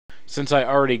Since I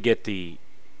already get the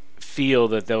feel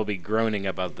that they'll be groaning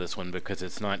about this one because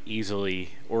it's not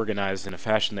easily organized in a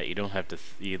fashion that you don't have to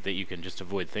that you can just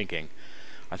avoid thinking,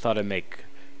 I thought I'd make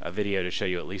a video to show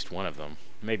you at least one of them,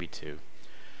 maybe two.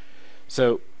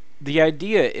 So the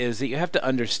idea is that you have to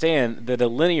understand that a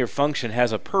linear function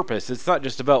has a purpose. It's not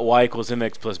just about y equals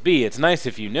mx plus b. It's nice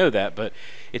if you know that, but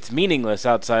it's meaningless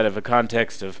outside of a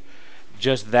context of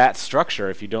just that structure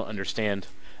if you don't understand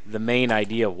the main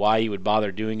idea why you would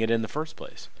bother doing it in the first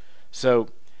place. So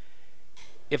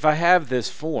if I have this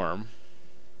form,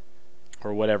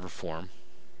 or whatever form,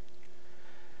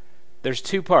 there's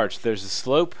two parts. There's the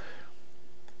slope,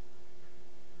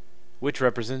 which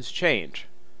represents change.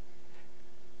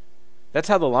 That's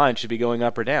how the line should be going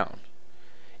up or down.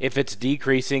 If it's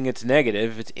decreasing, it's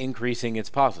negative. If it's increasing,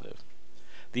 it's positive.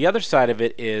 The other side of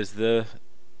it is the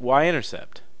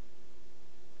y-intercept.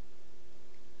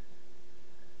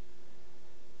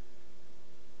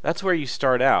 That's where you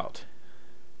start out.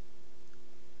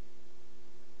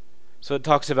 So it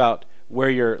talks about where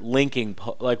you're linking,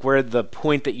 like where the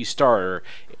point that you start. Or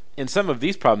in some of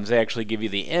these problems, they actually give you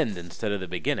the end instead of the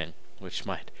beginning, which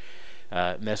might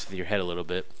mess with your head a little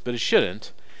bit, but it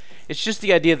shouldn't. It's just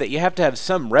the idea that you have to have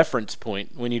some reference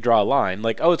point when you draw a line.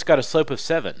 Like, oh, it's got a slope of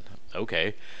 7.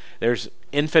 Okay. There's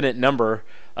infinite number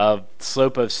of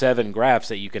slope of 7 graphs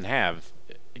that you can have,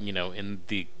 in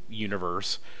the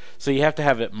universe. So you have to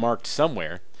have it marked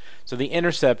somewhere. So the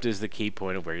intercept is the key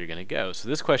point of where you're going to go. So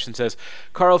this question says,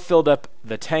 Carl filled up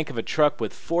the tank of a truck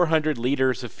with 400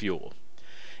 liters of fuel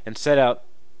and set out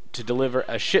to deliver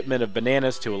a shipment of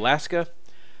bananas to Alaska.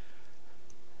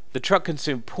 The truck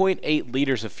consumed 0.8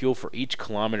 liters of fuel for each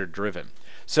kilometer driven.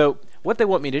 So what they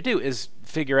want me to do is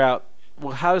figure out,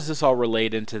 well, how does this all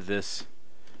relate into this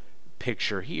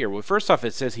picture here? Well, first off,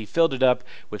 it says he filled it up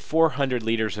with 400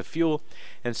 liters of fuel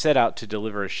and set out to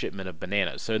deliver a shipment of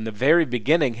bananas. So in the very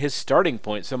beginning, his starting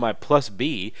point, so my plus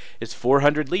b, is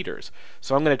 400 liters.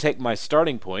 So I'm going to take my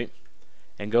starting point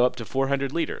and go up to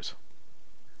 400 liters.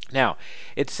 Now,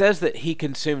 it says that he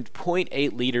consumed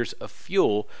 0.8 liters of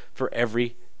fuel for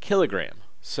every kilogram.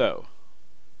 So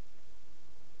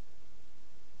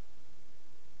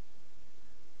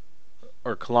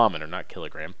or kilometer, not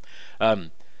kilogram.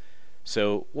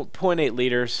 So 0.8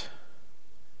 liters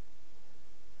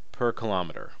per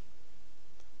kilometer.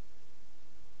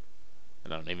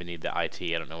 And I don't even need the IT.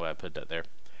 I don't know why I put that there.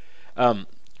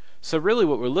 So really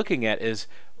what we're looking at is,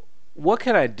 what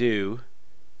can I do?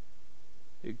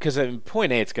 Because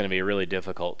 0.8 is going to be a really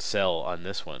difficult sell on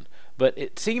this one. But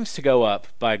it seems to go up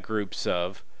by groups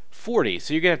of 40.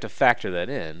 So you're going to have to factor that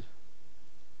in.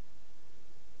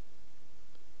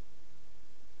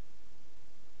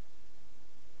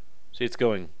 See, it's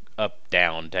going up,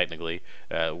 down, technically,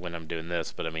 when I'm doing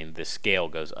this. But, I mean, the scale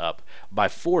goes up by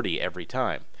 40 every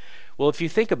time. Well, if you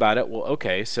think about it, well,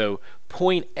 okay, so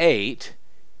 0.8,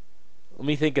 let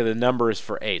me think of the numbers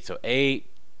for 8. So 8,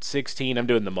 16, I'm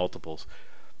doing the multiples.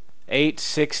 8,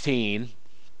 16,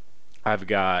 I've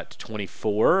got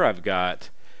 24, I've got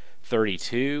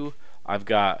 32, I've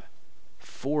got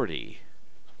 40.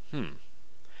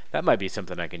 That might be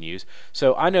something I can use.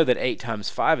 So I know that 8 times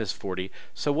 5 is 40,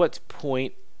 so what's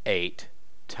 0.8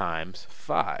 times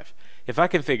 5? If I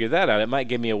can figure that out, it might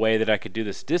give me a way that I could do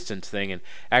this distance thing and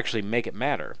actually make it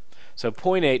matter. So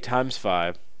 0.8 times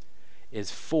 5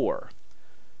 is 4.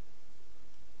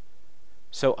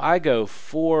 So I go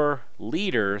 4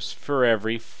 liters for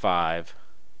every 5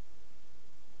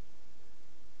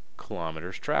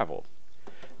 kilometers traveled.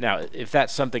 Now, if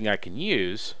that's something I can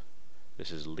use,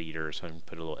 this is liters, so I can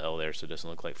put a little L there so it doesn't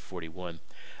look like 41.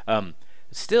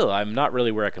 Still, I'm not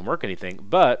really where I can work anything,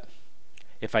 but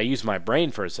if I use my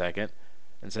brain for a second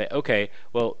and say, okay,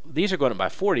 well, these are going up by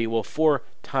 40. Well, 4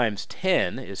 times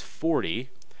 10 is 40.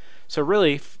 So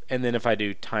really, and then if I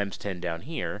do times 10 down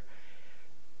here,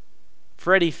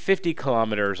 for every 50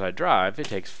 kilometers I drive, it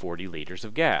takes 40 liters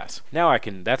of gas. Now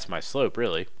that's my slope,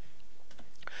 really.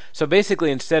 So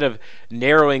basically, instead of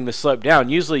narrowing the slope down,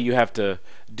 usually you have to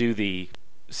do the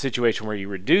situation where you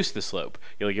reduce the slope.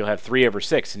 You'll have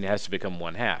 3/6, and it has to become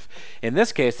 1/2. In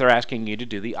this case, they're asking you to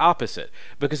do the opposite,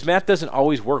 because math doesn't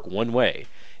always work one way.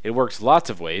 It works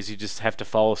lots of ways. You just have to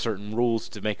follow certain rules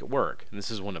to make it work, and this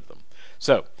is one of them.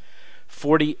 So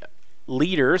 40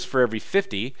 liters for every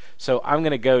 50. So I'm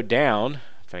going to go down,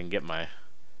 if I can get my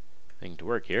thing to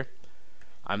work here.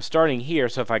 I'm starting here,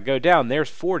 so if I go down, there's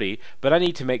 40, but I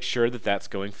need to make sure that that's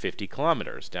going 50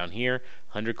 kilometers. Down here,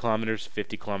 100 kilometers,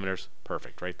 50 kilometers,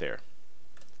 perfect, right there.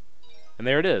 And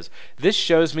there it is. This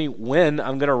shows me when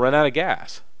I'm going to run out of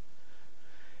gas.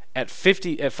 At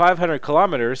 500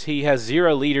 kilometers, he has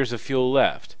 0 liters of fuel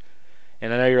left.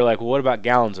 And I know you're like, well, what about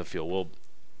gallons of fuel? Well,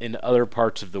 in other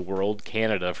parts of the world,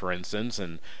 Canada, for instance,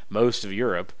 and most of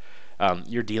Europe,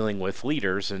 you're dealing with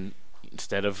liters and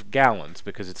instead of gallons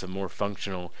because it's a more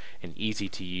functional and easy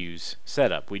to use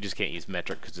setup. We just can't use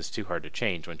metric because it's too hard to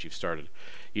change once you've started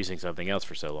using something else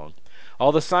for so long.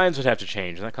 All the signs would have to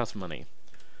change, and that costs money.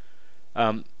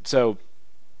 So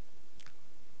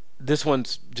this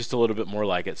one's just a little bit more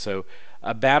like it. So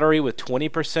a battery with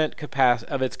 20%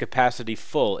 of its capacity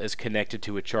full is connected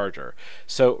to a charger.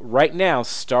 So right now,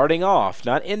 starting off,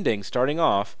 not ending, starting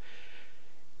off,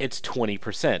 it's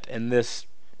 20%. And this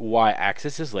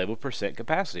y-axis is labeled percent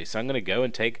capacity. So I'm going to go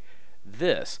and take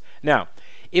this. Now,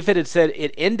 if it had said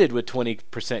it ended with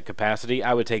 20% capacity,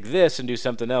 I would take this and do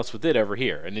something else with it over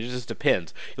here. And it just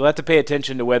depends. You'll have to pay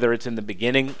attention to whether it's in the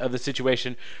beginning of the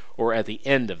situation or at the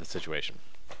end of the situation.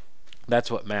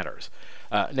 That's what matters.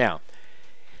 Now,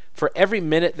 for every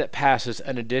minute that passes,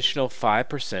 an additional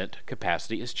 5%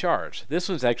 capacity is charged. This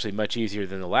one's actually much easier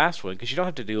than the last one because you don't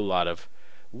have to do a lot of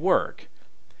work.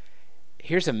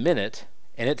 Here's a minute,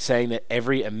 and it's saying that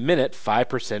every minute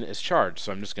 5% is charged.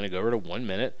 So I'm just going to go over to 1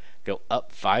 minute, go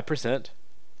up 5%,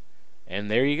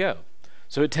 and there you go.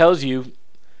 So it tells you,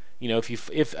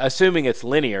 if assuming it's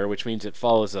linear, which means it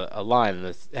follows a line and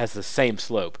it has the same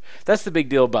slope. That's the big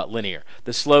deal about linear.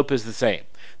 The slope is the same.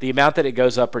 The amount that it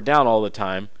goes up or down all the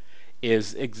time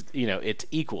is, it's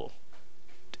equal.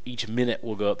 Each minute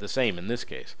will go up the same in this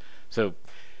case. So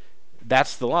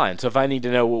that's the line. So if I need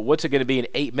to know, well, what's it going to be in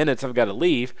 8 minutes I've got to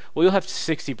leave, well, you'll have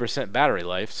 60% battery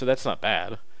life, so that's not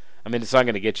bad. I mean, it's not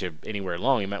going to get you anywhere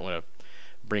long. You might want to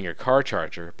bring your car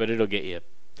charger, but it'll get you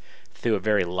through a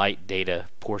very light data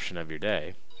portion of your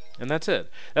day. And that's it.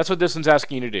 That's what this one's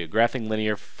asking you to do. Graphing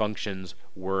linear functions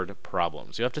word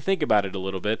problems. You have to think about it a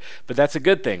little bit, but that's a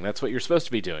good thing. That's what you're supposed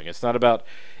to be doing. It's not about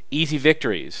easy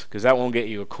victories, because that won't get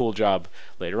you a cool job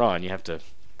later on. You have to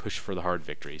push for the hard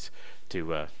victories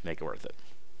to make it worth it.